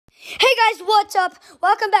guys, what's up?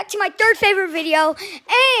 Welcome back to my third favorite video,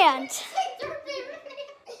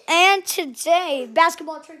 and today,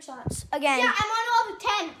 basketball trick shots again. Yeah, I'm on level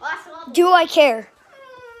 10. Do I care?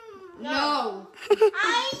 No.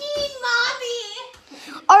 I need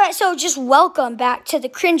mommy. Alright, so just welcome back to the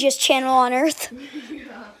cringiest channel on earth. Wait, who's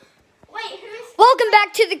Welcome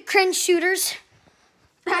back to the cringe shooters.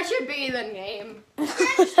 That should be the name.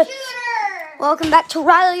 shooter? Welcome back to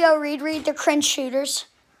Riley O'Reed, the cringe shooters.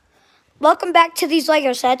 Welcome back to these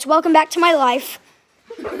Lego sets. Welcome back to my life.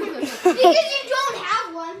 Because you don't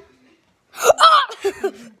have one.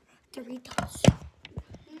 Doritos.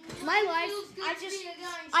 My life,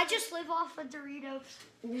 I just live off of Doritos.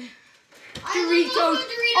 Doritos.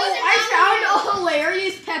 I found a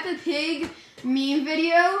hilarious Peppa Pig meme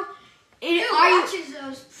video. Who watches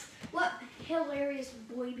those? What hilarious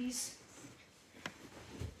babies.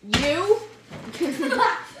 You?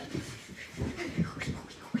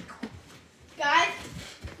 Guys,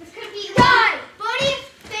 this could be good. Bodie,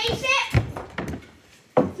 face it.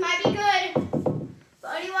 This might be good.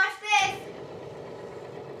 Bodie, watch this.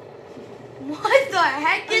 What the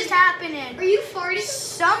heck is happening? Are you farting?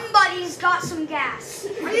 Somebody's got some gas.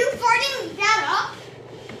 Are you farting that up?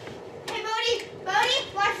 Hey, Bodie,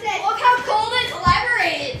 watch this. Look how cold and clever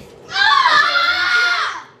it is.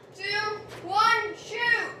 Ah! 2, 1,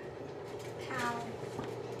 shoot.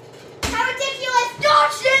 How ridiculous!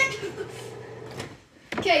 Dodge it!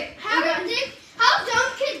 Okay. How dumb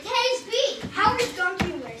could Taze be? How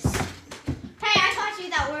ridiculous. Hey, I taught you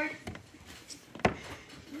that word.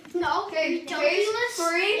 No. Okay. Ridiculous?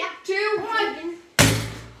 3, Yeah. 2, 1.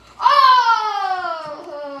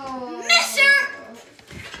 Oh! Mister!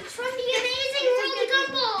 It's from the amazing World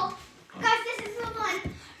Gumball. Guys, this is so fun.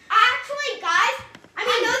 Actually, guys, I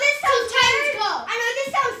know this sounds weird. I know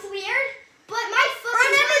this sounds weird, but my foot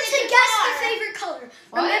Remember can to play the guess guitar. the favorite color.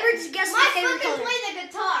 What? Remember to guess My the foot favorite can color. play the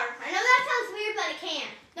guitar. I know that sounds weird, but it can.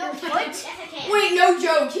 No, it What? can't. Yes, it can. Wait, no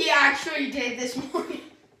joke. He actually did this morning.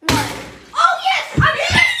 What? Oh yes, I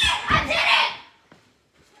did it! I did it!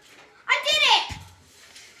 I did it!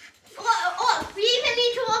 Look, we even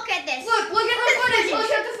need to look at this. Look at the footage.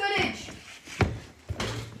 Look at the footage.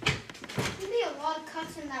 There'll be a lot of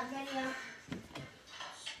cuts in that video.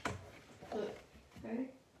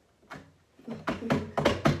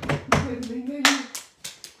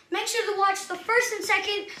 Make sure to watch the first and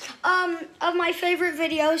second of my favorite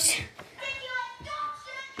videos.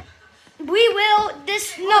 We will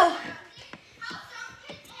no.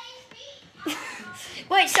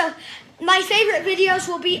 Wait, so my favorite videos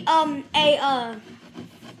will be Look.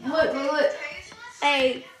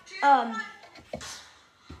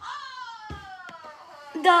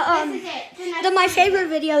 my favorite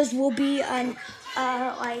videos will be on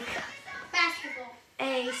like Basketball.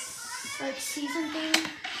 a season thing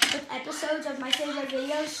with episodes of my favorite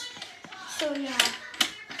videos. So yeah,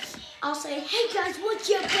 I'll say, hey guys, what's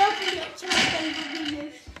your favorite? To my favorite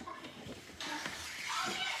videos.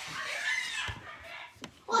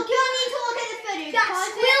 Look, you don't need to look at the footage. That Pause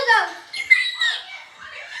squeal it.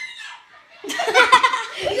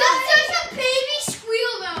 That's such a baby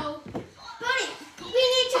squeal, though. Buddy, we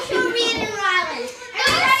need to show Reed and Rylan. That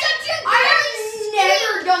was such a I have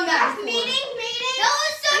never done that before. meeting. That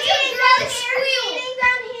was such a girly squeal.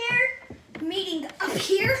 Meeting up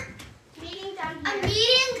here. Meeting down here. A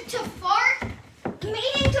meeting to fart.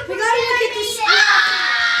 Meeting to prove gotta that look I at this. made it.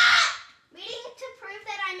 Meeting to prove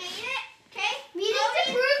that I made it. Okay. Meeting to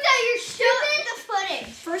prove that you're stupid. The footage.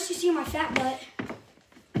 First, you see my fat butt.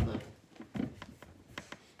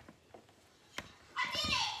 I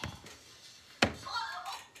did it.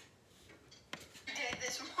 Did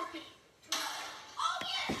this morning. Oh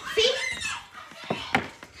yes. See?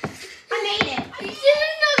 I made it. You did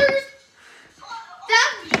another. That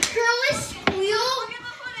girlish squeal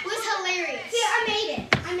was hilarious. See, I made it.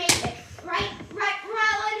 Right,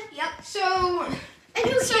 Rylan? Yep. So And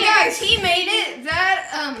who cares? guys, he made it. That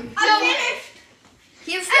I finished.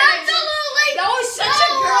 He finished. Absolutely. That was such a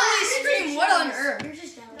girly stream. What on earth? You're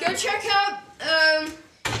just jealous. Go check out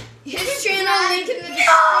his channel. Link in the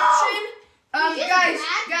description.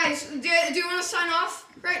 Guys, do you want to sign off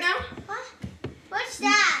right now? What? What's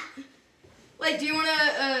that? Like, do you want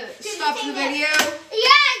to stop the say video?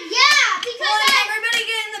 Yeah, because Well, everybody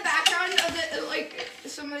get in the background of the like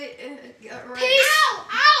somebody right.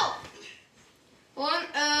 Ow! Hold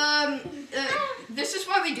on. This is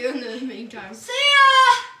what we do in the meantime. See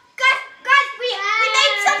ya! Guys, we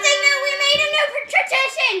made something new. We made a new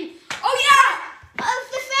tradition. Oh yeah! Of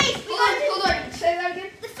the face. Hold on. Say that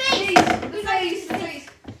again. The face. The face.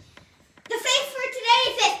 The face for today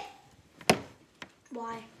is it.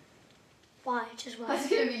 Why? Why? Just why? That's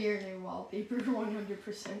gonna be your new wallpaper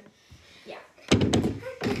 100%.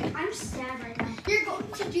 I'm sad right now. You're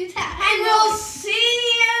going to do that. And we'll see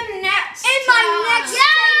you next In my time. next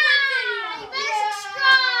Yeah! favorite You video. better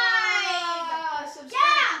subscribe. Subscribe.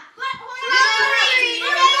 Yeah! But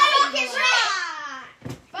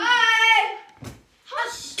Bye.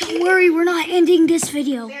 Don't worry, we're not ending this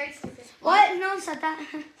video. Very stupid. What? No one said that.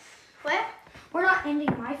 What? We're not ending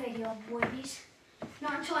my video, boys.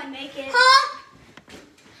 Not until I make it. Huh?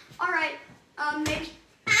 All right. Maybe.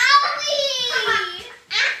 Owie!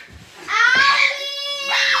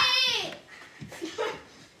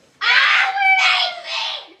 Owie!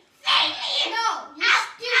 Save me! No, you're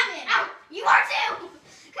stupid. You are too.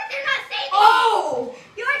 Because you're not saving me. Oh!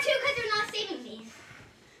 You are too because you're not saving me.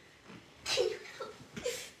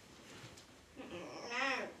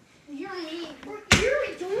 You're mean.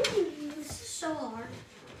 You're doing this is so hard.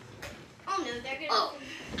 Oh no, they're gonna. Oh.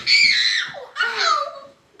 Ow!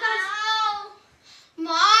 Ow!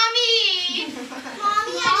 Mommy!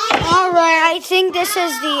 Mommy, All right. I think this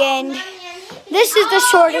is the end. This is the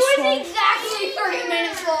shortest It was one. exactly 30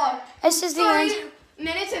 minutes long. This is the end. 30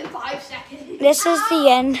 minutes and 5 seconds. This is the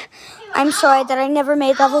end. I'm sorry that I never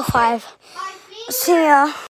made level 5. See ya.